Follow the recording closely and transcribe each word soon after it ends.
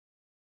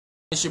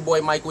It's your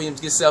boy Mike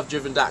Williams,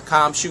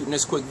 GetSelfDriven.com, shooting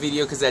this quick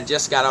video because I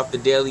just got off the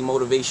daily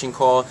motivation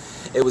call.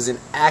 It was an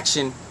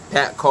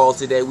action-packed call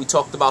today. We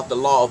talked about the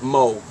law of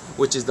Mo,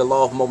 which is the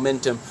law of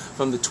momentum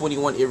from the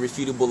 21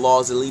 irrefutable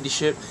laws of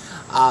leadership.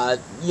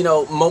 You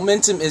know,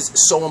 momentum is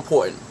so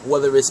important,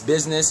 whether it's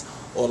business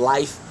or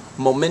life.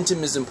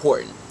 Momentum is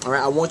important. All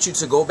right, I want you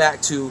to go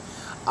back to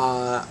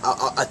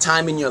a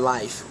time in your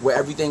life where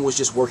everything was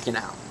just working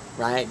out.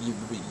 Right, you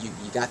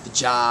got the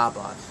job,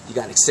 you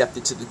got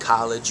accepted to the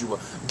college, you were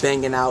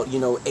banging out, you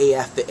know, A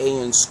after A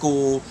in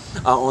school,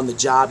 on the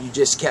job, you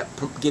just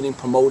kept getting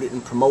promoted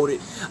and promoted.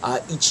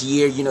 Each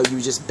year, you know, you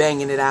were just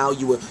banging it out,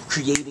 you were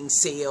creating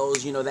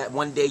sales, you know, that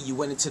one day you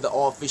went into the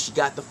office, you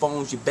got the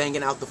phones, you're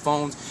banging out the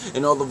phones,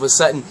 and all of a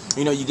sudden,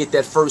 you know, you get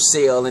that first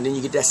sale, and then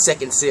you get that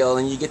second sale,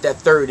 and you get that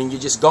third, and you're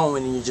just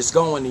going, and you're just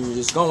going, and you're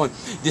just going.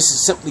 This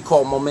is simply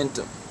called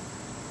momentum.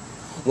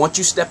 Once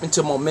you step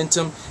into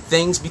momentum,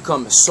 things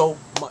become so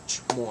much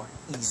more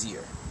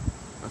easier.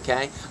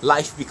 Okay?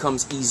 Life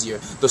becomes easier.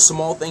 The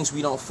small things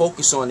we don't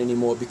focus on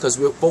anymore because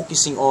we're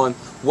focusing on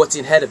what's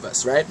ahead of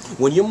us, right?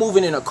 When you're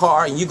moving in a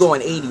car and you're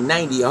going 80,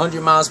 90,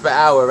 100 miles per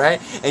hour, right?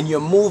 And you're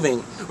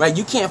moving, right?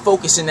 You can't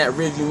focus in that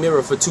rearview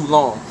mirror for too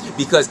long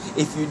because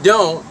if you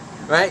don't,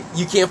 right,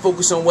 you can't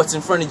focus on what's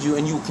in front of you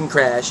and you can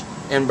crash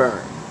and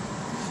burn.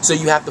 So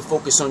you have to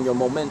focus on your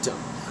momentum,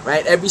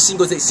 right? Every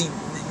single day. See,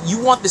 you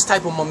want this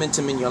type of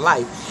momentum in your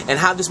life, and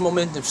how this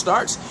momentum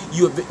starts,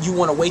 you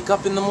want to wake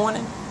up in the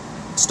morning,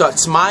 start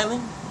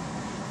smiling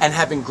and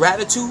having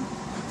gratitude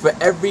for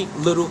every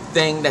little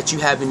thing that you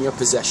have in your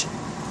possession.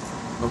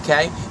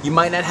 Okay, you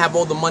might not have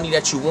all the money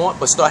that you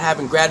want, but start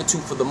having gratitude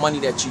for the money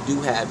that you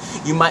do have.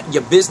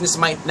 Your business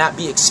might not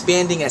be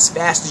expanding as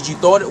fast as you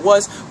thought it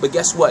was, but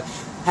guess what?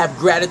 Have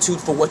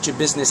gratitude for what your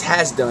business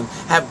has done.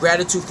 Have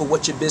gratitude for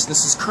what your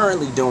business is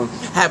currently doing.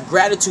 Have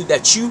gratitude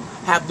that you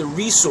have the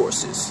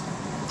resources.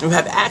 You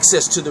have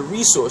access to the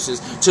resources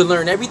to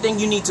learn everything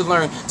you need to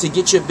learn to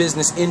get your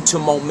business into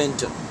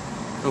momentum.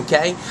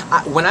 Okay?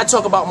 When I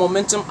talk about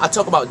momentum, I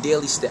talk about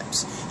daily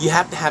steps. You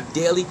have to have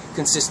daily,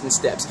 consistent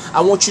steps. I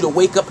want you to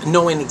wake up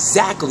knowing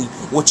exactly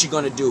what you're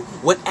going to do,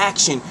 what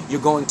action you're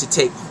going to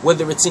take,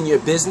 whether it's in your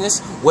business,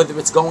 whether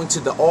it's going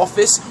to the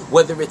office,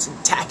 whether it's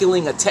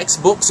tackling a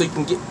textbook so you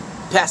can get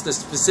past a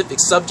specific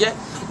subject.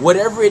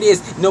 Whatever it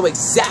is, know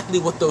exactly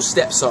what those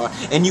steps are,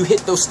 and you hit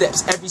those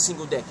steps every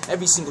single day,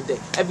 every single day,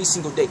 every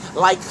single day,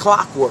 like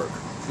clockwork.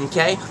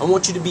 Okay? I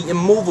want you to be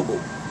immovable,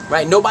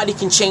 right? Nobody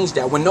can change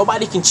that. When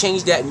nobody can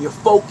change that and you're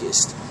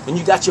focused, and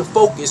you got your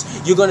focus,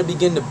 you're going to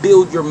begin to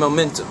build your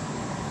momentum.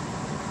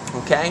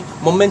 Okay?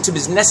 Momentum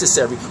is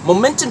necessary.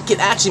 Momentum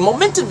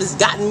has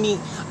gotten me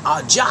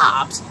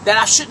jobs that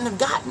I shouldn't have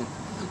gotten.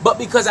 But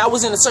because I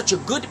was in such a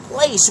good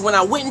place when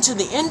I went into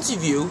the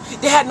interview,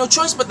 they had no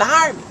choice but to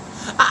hire me.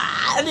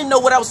 I didn't know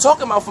what I was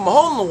talking about from a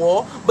hole in the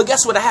wall, but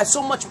guess what? I had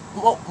so much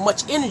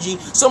energy,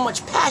 so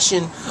much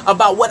passion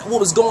about what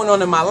was going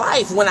on in my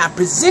life. When I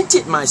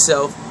presented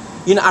myself,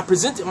 you know, I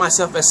presented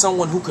myself as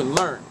someone who can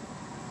learn,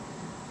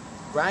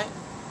 right?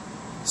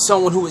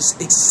 Someone who is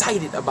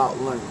excited about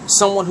learning,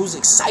 someone who's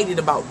excited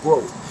about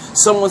growth,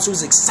 someone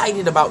who's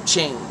excited about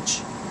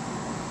change.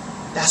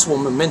 That's where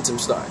momentum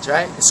starts,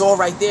 right? It's all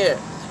right there.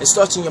 It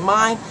starts in your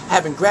mind,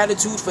 having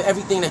gratitude for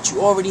everything that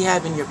you already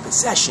have in your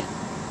possession.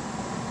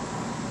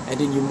 And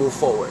then you move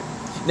forward.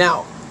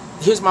 Now,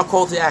 here's my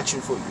call to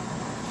action for you.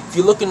 If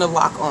you're looking to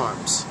lock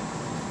arms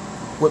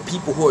with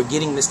people who are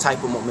getting this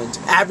type of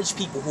momentum, average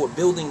people who are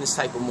building this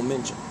type of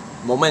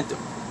momentum,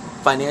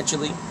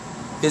 financially,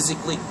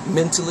 physically,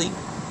 mentally,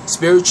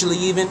 spiritually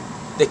even,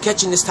 they're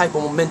catching this type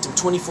of momentum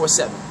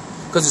 24/7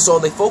 because it's all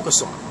they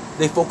focus on.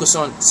 They focus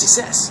on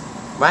success,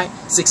 right?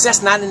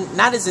 Success not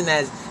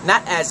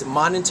as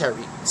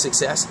monetary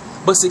success,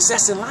 but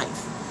success in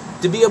life.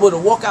 To be able to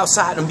walk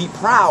outside and be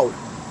proud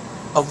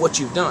of what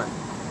you've done,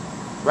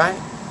 right?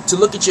 To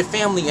look at your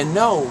family and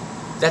know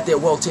that they're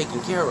well taken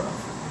care of.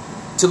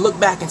 To look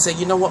back and say,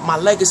 you know what, my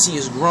legacy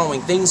is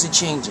growing, things are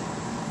changing,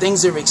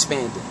 things are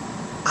expanding.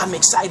 I'm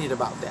excited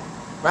about that,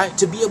 right?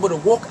 To be able to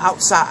walk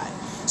outside,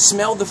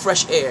 smell the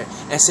fresh air,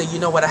 and say, you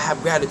know what, I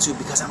have gratitude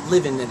because I'm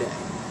living today.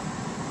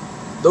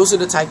 Those are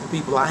the type of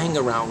people I hang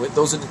around with.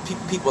 Those are the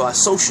people I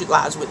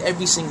socialize with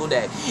every single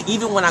day.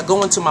 Even when I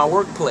go into my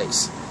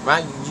workplace,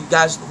 right? You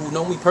guys who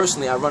know me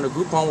personally, I run a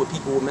group home with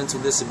people with mental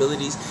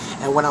disabilities.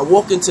 And when I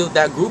walk into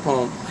that group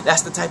home,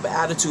 that's the type of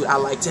attitude I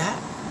like to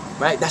have,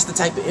 right? That's the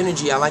type of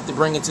energy I like to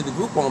bring into the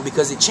group home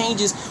because it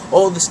changes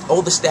all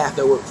the staff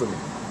that work for me.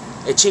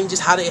 It changes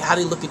how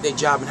they look at their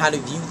job and how they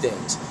view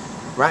things,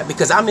 right?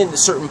 Because I'm in a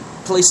certain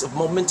place of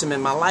momentum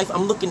in my life.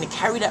 I'm looking to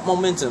carry that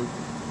momentum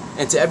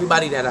into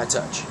everybody that I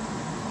touch.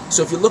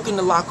 So if you're looking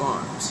to lock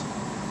arms,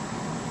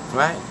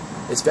 right,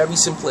 it's very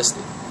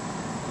simplistic.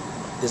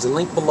 There's a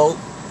link below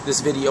this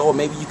video, or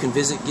maybe you can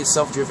visit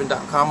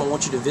GetSelfDriven.com. I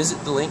want you to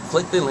visit the link,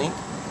 click the link,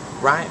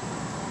 right?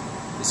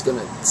 It's going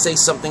to say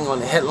something on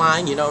the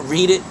headline, you know,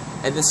 read it,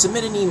 and then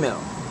submit an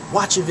email.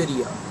 Watch a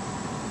video,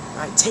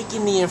 right? Take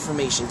in the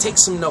information, take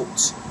some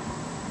notes,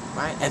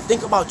 right? And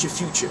think about your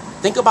future.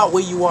 Think about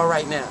where you are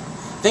right now.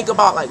 Think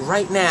about, like,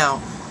 right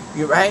now,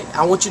 You're right.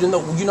 I want you to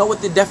know. You know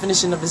what the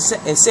definition of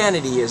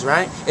insanity is,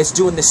 right? It's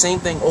doing the same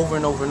thing over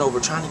and over and over,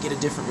 trying to get a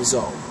different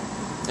result.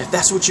 If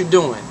that's what you're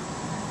doing,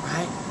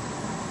 right?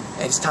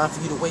 And it's time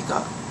for you to wake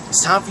up.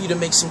 It's time for you to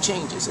make some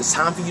changes. It's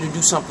time for you to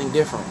do something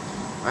different,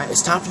 right?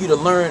 It's time for you to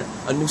learn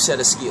a new set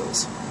of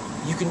skills.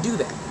 You can do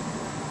that.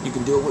 You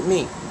can do it with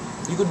me.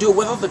 You can do it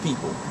with other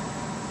people.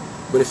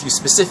 But if you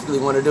specifically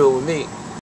want to do it with me,